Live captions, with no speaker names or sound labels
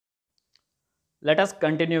Let us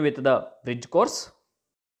continue with the bridge course.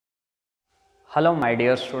 Hello my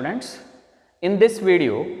dear students. In this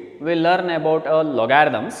video, we will learn about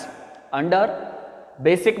logarithms under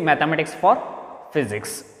basic mathematics for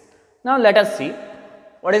physics. Now let us see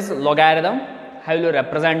what is logarithm, how will you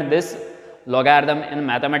represent this logarithm in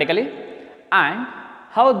mathematically, and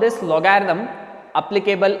how this logarithm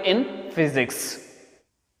applicable in physics.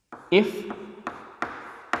 If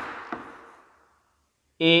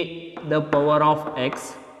a the power of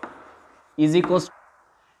x is equals to,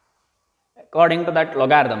 according to that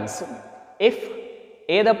logarithms, if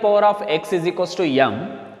a the power of x is equals to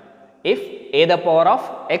m, if a the power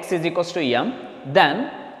of x is equals to m,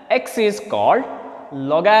 then x is called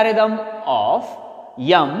logarithm of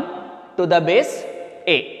m to the base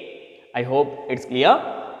a. I hope it's clear.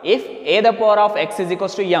 If a the power of x is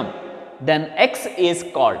equals to m, then x is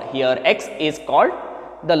called, here x is called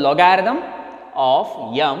the logarithm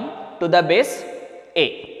of m to the base a.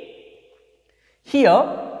 Here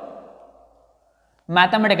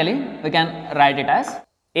mathematically we can write it as,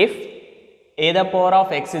 if a the power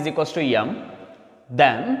of x is equals to m,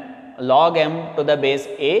 then log m to the base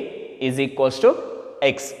a is equals to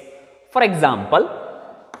x. For example,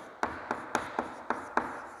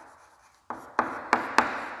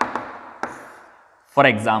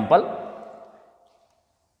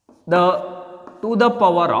 the to the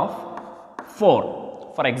power of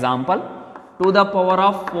 4, for example, to the power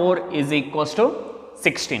of 4 is equals to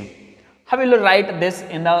 16. How will you write this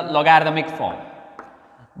in the logarithmic form?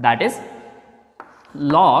 That is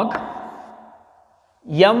log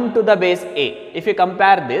m to the base a. If you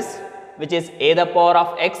compare this, which is a the power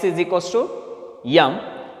of x is equals to m,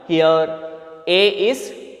 here a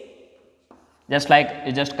is just like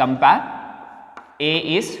you just compare, a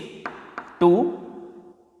is 2,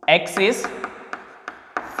 x is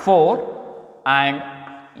 4 and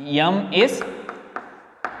m is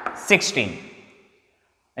 16.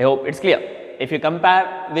 I hope it's clear. If you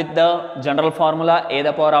compare with the general formula a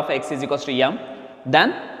the power of x is equals to m,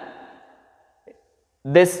 then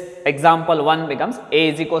this example 1 becomes a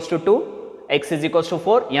is equals to 2, x is equals to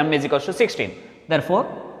 4, m is equals to 16. Therefore,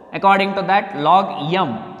 according to that,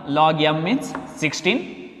 log m means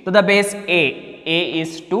 16 to the base a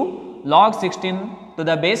is 2, log 16 to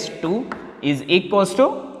the base 2 is equals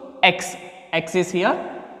to x is here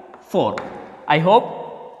 4. I hope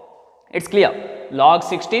it's clear. Log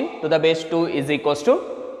 16 to the base 2 is equals to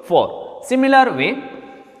 4. Similar way,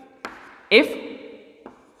 if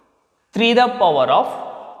 3 the power of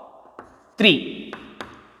 3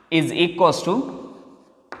 is equals to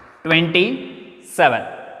 27,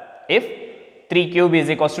 if 3 cube is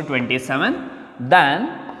equals to 27,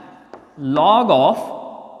 then log of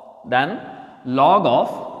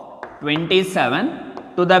 27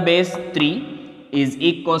 to the base 3 is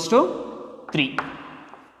equals to 3.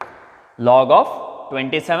 Log of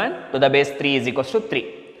 27 to the base 3 is equals to 3.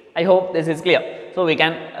 I hope this is clear. So we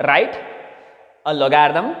can write a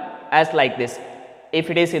logarithm as like this. If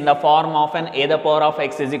it is in the form of an a the power of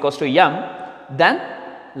x is equals to m, then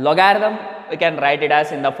logarithm we can write it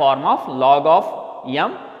as in the form of log of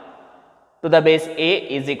m to the base a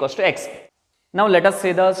is equals to x. Now let us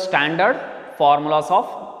see the standard formulas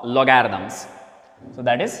of logarithms. So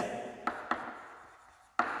that is,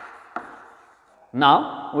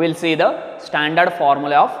 now we will see the standard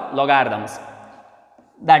formula of logarithms.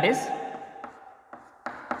 That is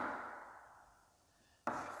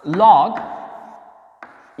log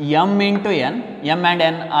m into n, m and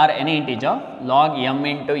n are any integer, log m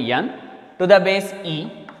into n to the base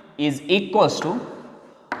e is equals to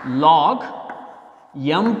log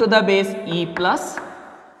m to the base e plus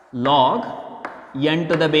log n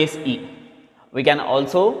to the base e. We can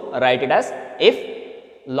also write it as, if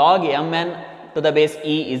log mn to the base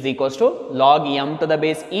e is equals to log m to the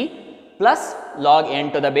base e plus log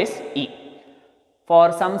n to the base e.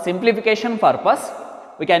 For some simplification purpose,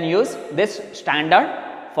 we can use this standard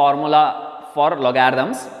formula for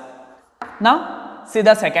logarithms. Now see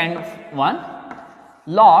the second one,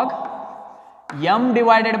 log m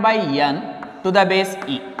divided by n to the base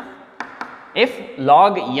e. If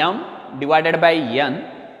log m divided by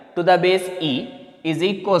n to the base e is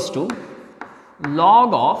equals to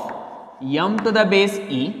log of m to the base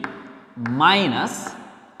e minus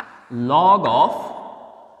log of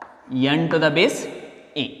n to the base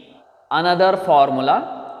e. Another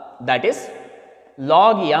formula, that is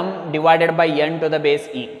log m divided by n to the base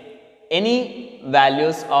e. Any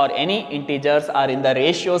values or any integers are in the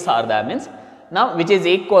ratios are there, means now which is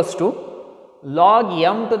equals to log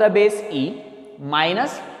m to the base e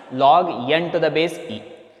minus log n to the base e.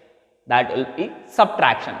 That will be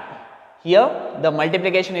subtraction. Here the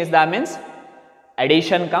multiplication is that means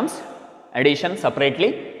addition comes, addition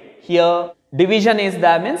separately. Here division is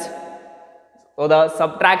there means, so the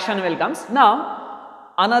subtraction will comes.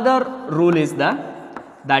 Now another rule is there,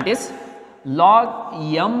 that is log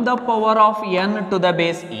m the power of n to the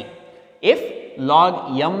base e. If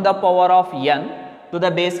log m the power of n to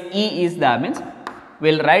the base e is there means,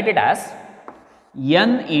 we will write it as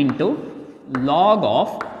n into log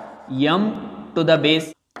of m to the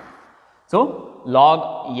base. So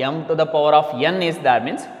log m to the power of n is there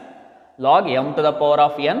means log m to the power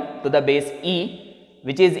of n to the base e,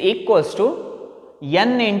 which is equals to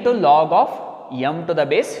n into log of m to the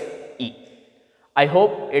base e. I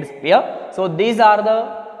hope it's clear. So these are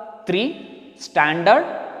the three standard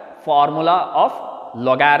formula of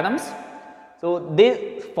logarithms. So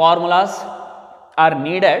these formulas are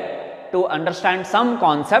needed to understand some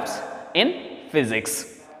concepts in physics.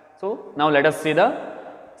 So now let us see the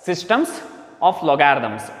systems of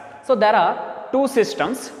logarithms. So there are two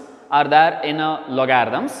systems are there in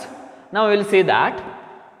logarithms. Now we will see that.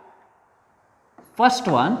 First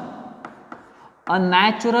one, a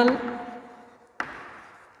natural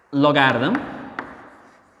logarithm,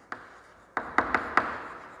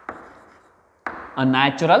 a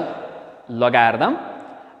natural logarithm,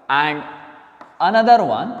 and another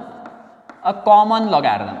one, a common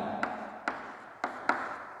logarithm.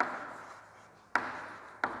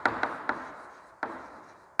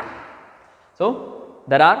 So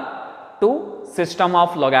there are two system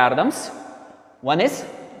of logarithms. One is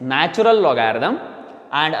natural logarithm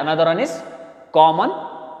and another one is common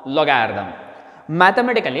logarithm.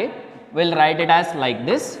 Mathematically, we will write it as like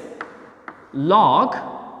this: log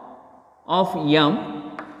of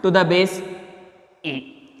m to the base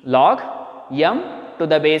e, log m to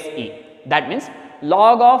the base e. That means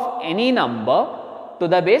log of any number to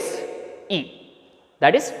the base e.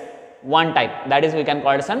 That is one type, that is we can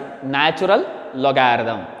call it as a natural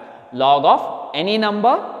logarithm, log of any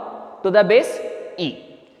number to the base e.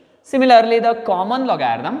 Similarly, the common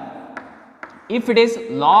logarithm, if it is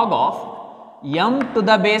log of m to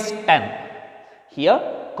the base 10, here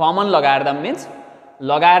common logarithm means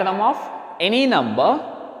logarithm of any number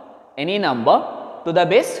to the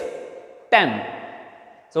base 10.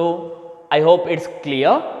 So I hope it's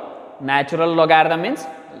clear. Natural logarithm means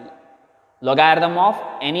logarithm of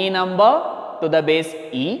any number to the base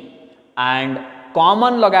e, and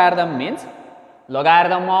common logarithm means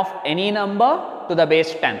logarithm of any number to the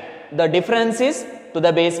base 10. The difference is to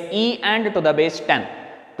the base e and to the base 10.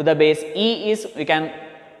 To the base e is we can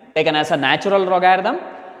taken as a natural logarithm,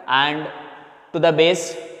 and to the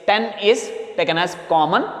base 10 is taken as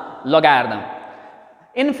common logarithm.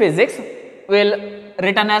 In physics, we will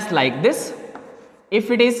written as like this: if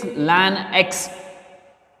it is ln x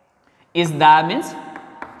is that means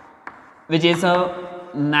which is a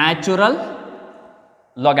natural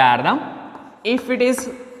logarithm. If it is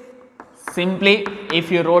simply,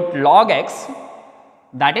 if you wrote log x,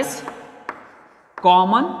 that is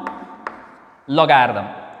common logarithm.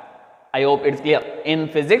 I hope it's clear. In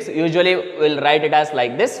physics, usually we will write it as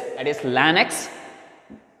like this, that is ln x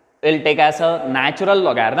will take as a natural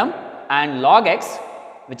logarithm and log x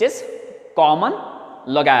which is common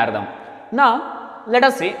logarithm. Now let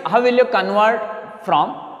us see how will you convert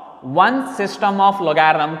from one system of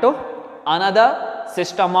logarithm to another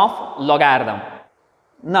system of logarithm.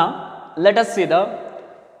 Now let us see the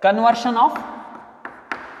conversion of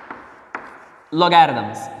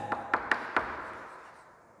logarithms.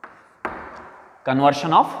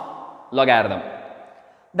 Conversion of logarithm,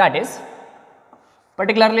 that is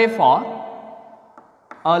particularly for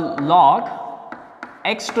a log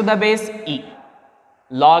x to the base e,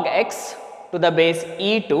 log x to the base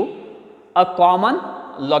e to a common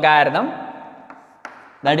logarithm,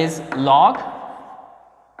 that is log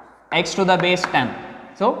x to the base 10.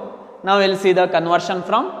 So now we will see the conversion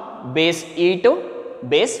from base e to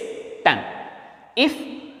base 10. If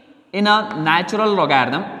in a natural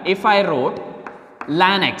logarithm, if I wrote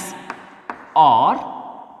ln x or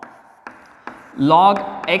log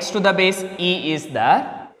x to the base e is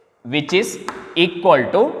there, which is equal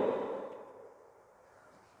to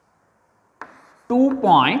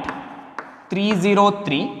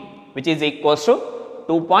 2.303, which is equals to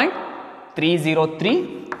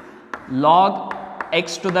 2.303 log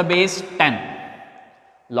x to the base 10,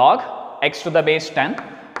 log x to the base 10,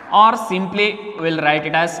 or simply we will write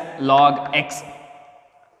it as log x.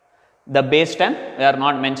 The base 10 we are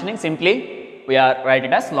not mentioning, simply we are write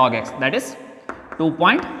it as log x, that is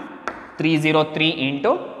 2.303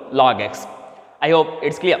 into log x. I hope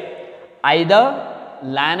it's clear. Either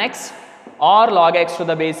ln x or log x to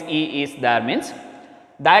the base e is there means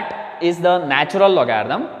that is the natural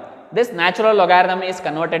logarithm, this natural logarithm is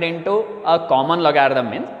converted into a common logarithm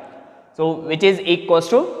means, so which is equals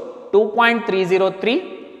to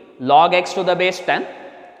 2.303 log x to the base 10,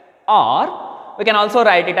 or we can also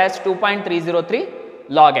write it as 2.303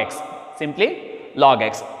 log x, simply log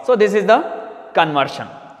x. So this is the conversion.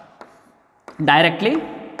 Directly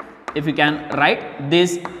if you can write,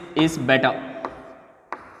 this is better.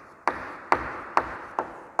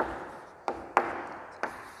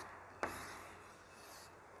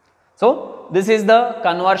 So this is the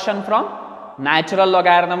conversion from natural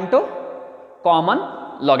logarithm to common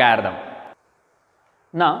logarithm.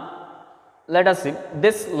 Now let us see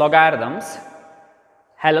this logarithms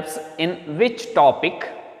helps in which topic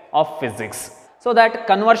of physics. So that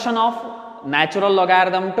conversion of natural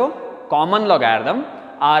logarithm to common logarithm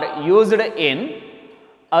are used in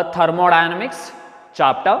a thermodynamics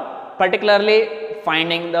chapter, particularly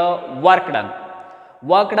finding the work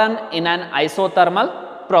done in an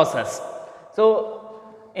isothermal process. So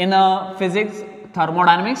in a physics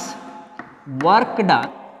thermodynamics, work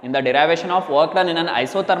done in the derivation of work done in an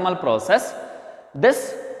isothermal process,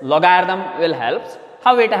 this logarithm will help.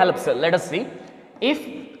 How it helps? Let us see. If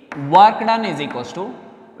work done is equals to,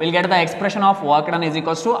 we will get the expression of work done is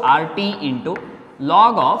equals to RT into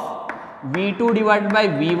log of V2 divided by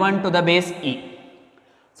V1 to the base E.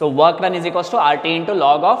 So work done is equals to RT into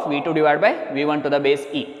log of V2 divided by V1 to the base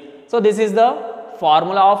E. So this is the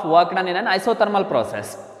formula of work done in an isothermal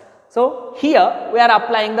process. So here we are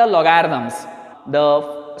applying the logarithms,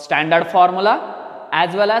 the standard formula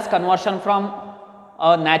as well as conversion from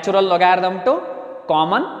a natural logarithm to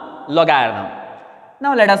common logarithm.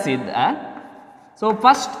 Now let us see that. So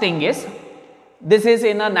first thing is, this is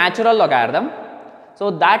in a natural logarithm.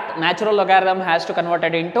 So that natural logarithm has to convert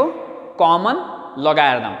it into common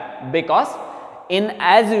logarithm, because in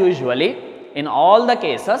as usually in all the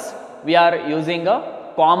cases we are using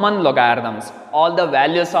a common logarithms. All the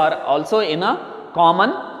values are also in a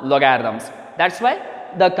common logarithms. That's why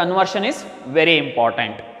the conversion is very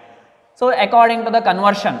important. So according to the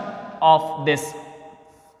conversion of this,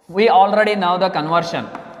 we already know the conversion.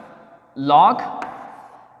 Log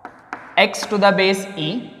x to the base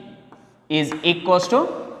E is equals to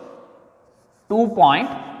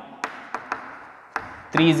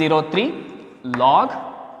 2.303 log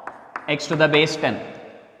x to the base 10.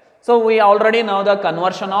 So we already know the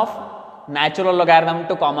conversion of natural logarithm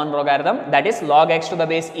to common logarithm, that is log x to the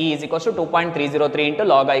base E is equals to 2.303 into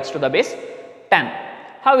log x to the base 10.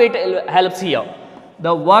 How it helps here?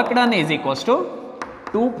 The work done is equals to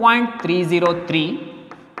 2.303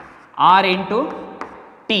 R into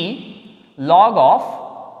T log of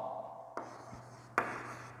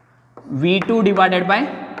V2 divided by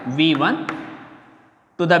V1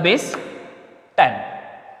 to the base 10.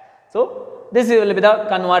 So this will be the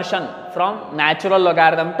conversion from natural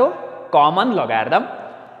logarithm to common logarithm.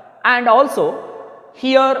 And also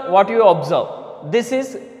here what you observe, this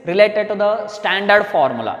is related to the standard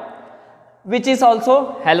formula, which is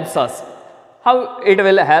also helps us. How it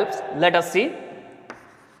will help? Let us see.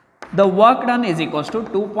 The work done is equals to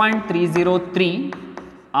 2.303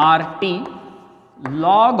 RT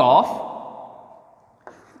log of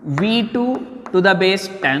V2 to the base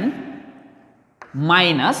 10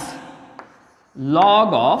 minus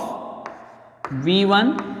log of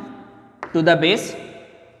V1 to the base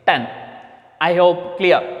 10. I hope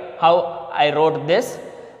clear how I wrote this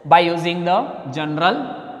by using the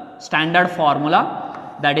general standard formula,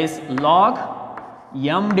 that is log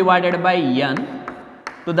m divided by n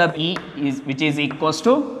to the E is, which is equals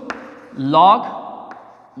to log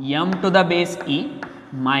m to the base E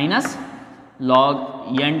minus log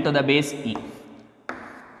n to the base E.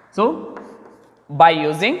 So by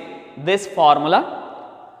using this formula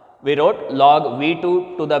we wrote log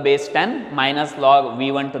V2 to the base 10 minus log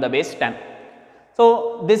V1 to the base 10.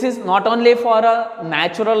 So this is not only for a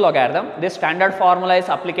natural logarithm, this standard formula is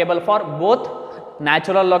applicable for both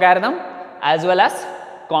natural logarithm as well as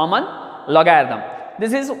common logarithm.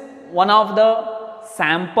 This is one of the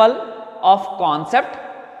sample of concept,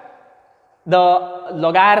 the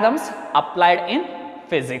logarithms applied in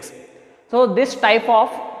physics. So this type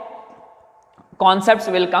of concepts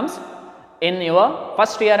will comes in your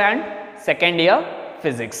first year and second year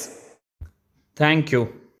physics. Thank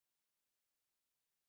you.